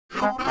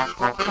It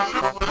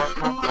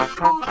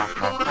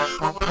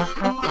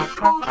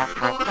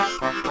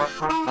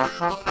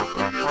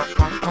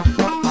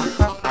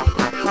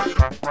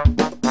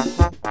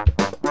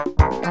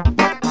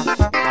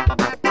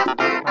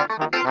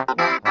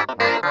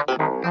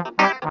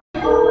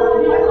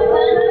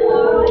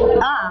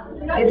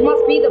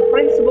must be the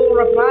principal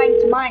replying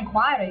to my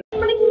inquiry.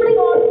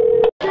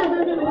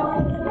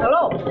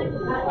 Hello?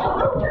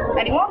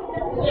 Anyone?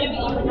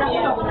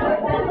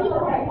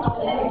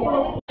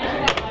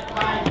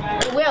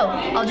 Well,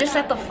 I'll just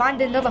have to find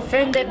another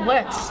phone that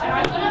works.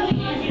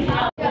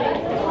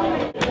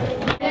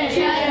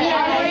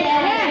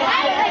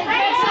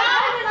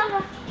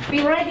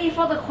 Be ready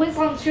for the quiz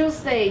on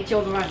Tuesday,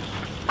 children.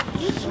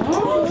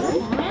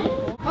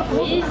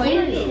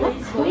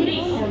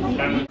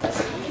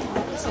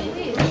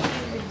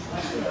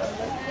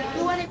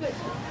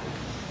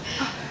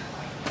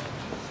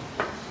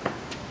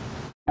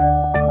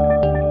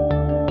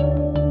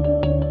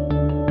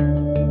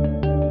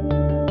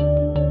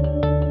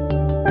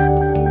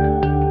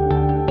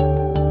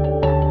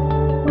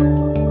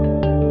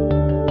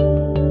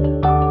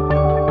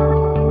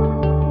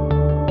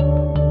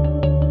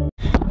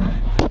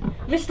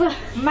 Mr.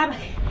 Mabak,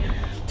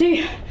 do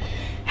you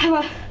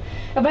have a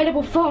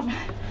available phone?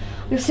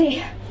 You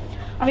see,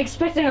 I'm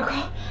expecting a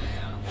call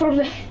from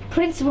the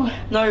principal.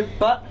 No,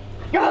 but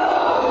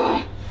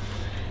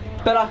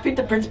I think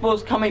the principal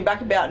is coming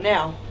back about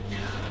now.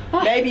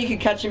 Maybe you could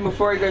catch him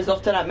before he goes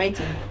off to that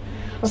meeting.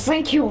 Well,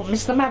 thank you,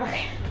 Mr. Mabak.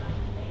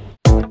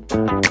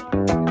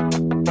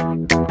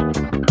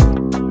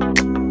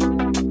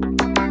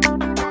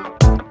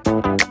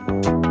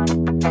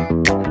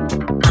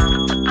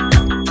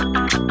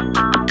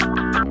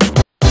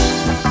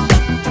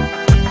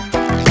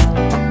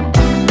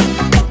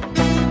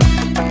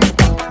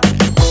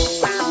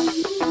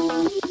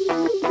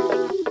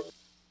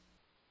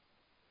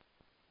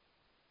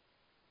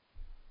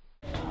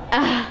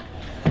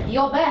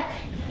 You're back.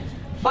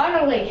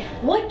 Finally.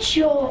 What's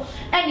your...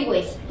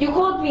 Anyways, you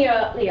called me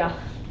earlier.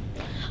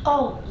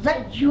 Oh, was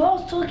that you I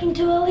was talking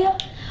to earlier?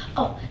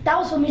 Oh, that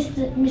was for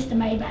Mr.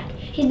 Maybach.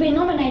 He's been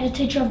nominated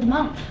Teacher of the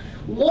Month.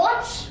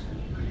 What?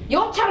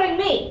 You're telling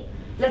me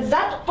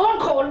that phone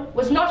call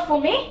was not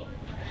for me?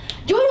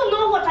 Do you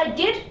know what I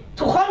did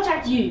to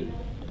contact you?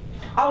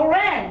 I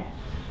ran.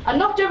 I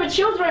knocked over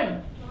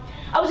children.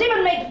 I was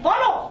even made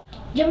fun of.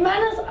 Your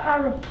manners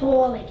are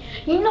appalling.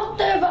 You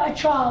knocked over a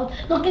child,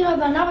 knocking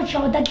over another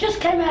child that just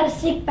came out of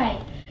sick bay.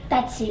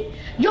 That's it.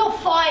 You're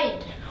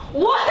fired.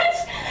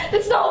 What?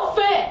 That's not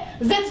fair.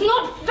 That's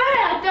not fair,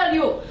 I tell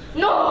you.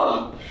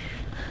 No.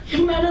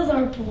 Your manners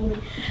are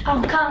appalling. I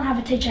can't have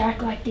a teacher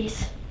act like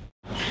this.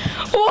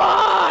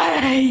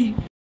 Why?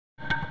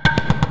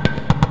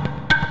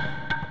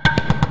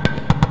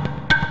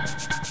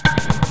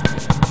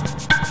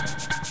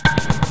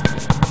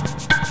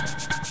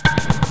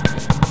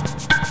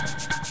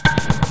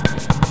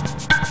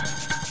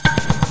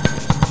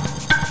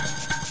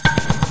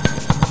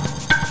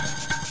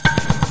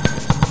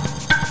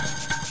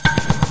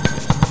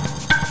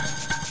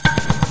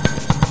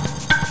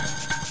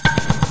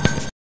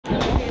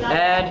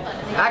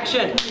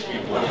 Action!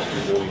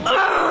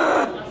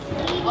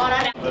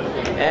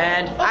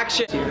 And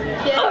action!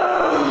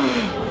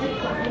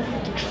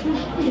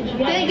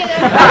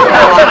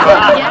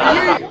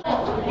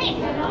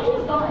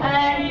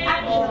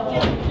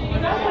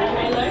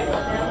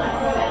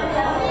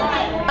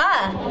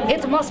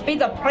 It must be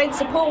the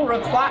principal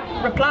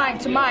replying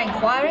to my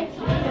inquiry.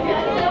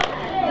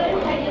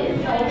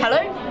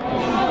 Hello?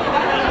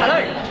 Hello?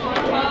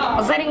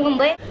 Was anyone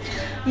there?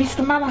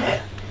 Mr.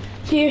 Mama,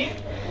 do you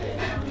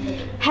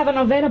have an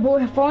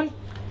available phone?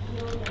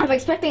 I'm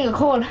expecting a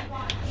call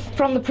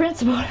from the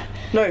principal.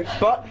 No,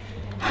 but...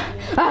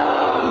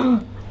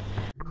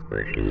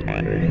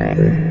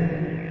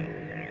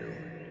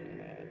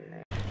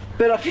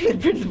 But I think the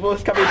principal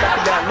is coming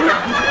back about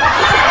now.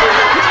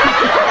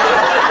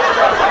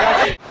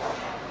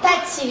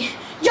 That's it.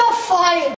 You're fired.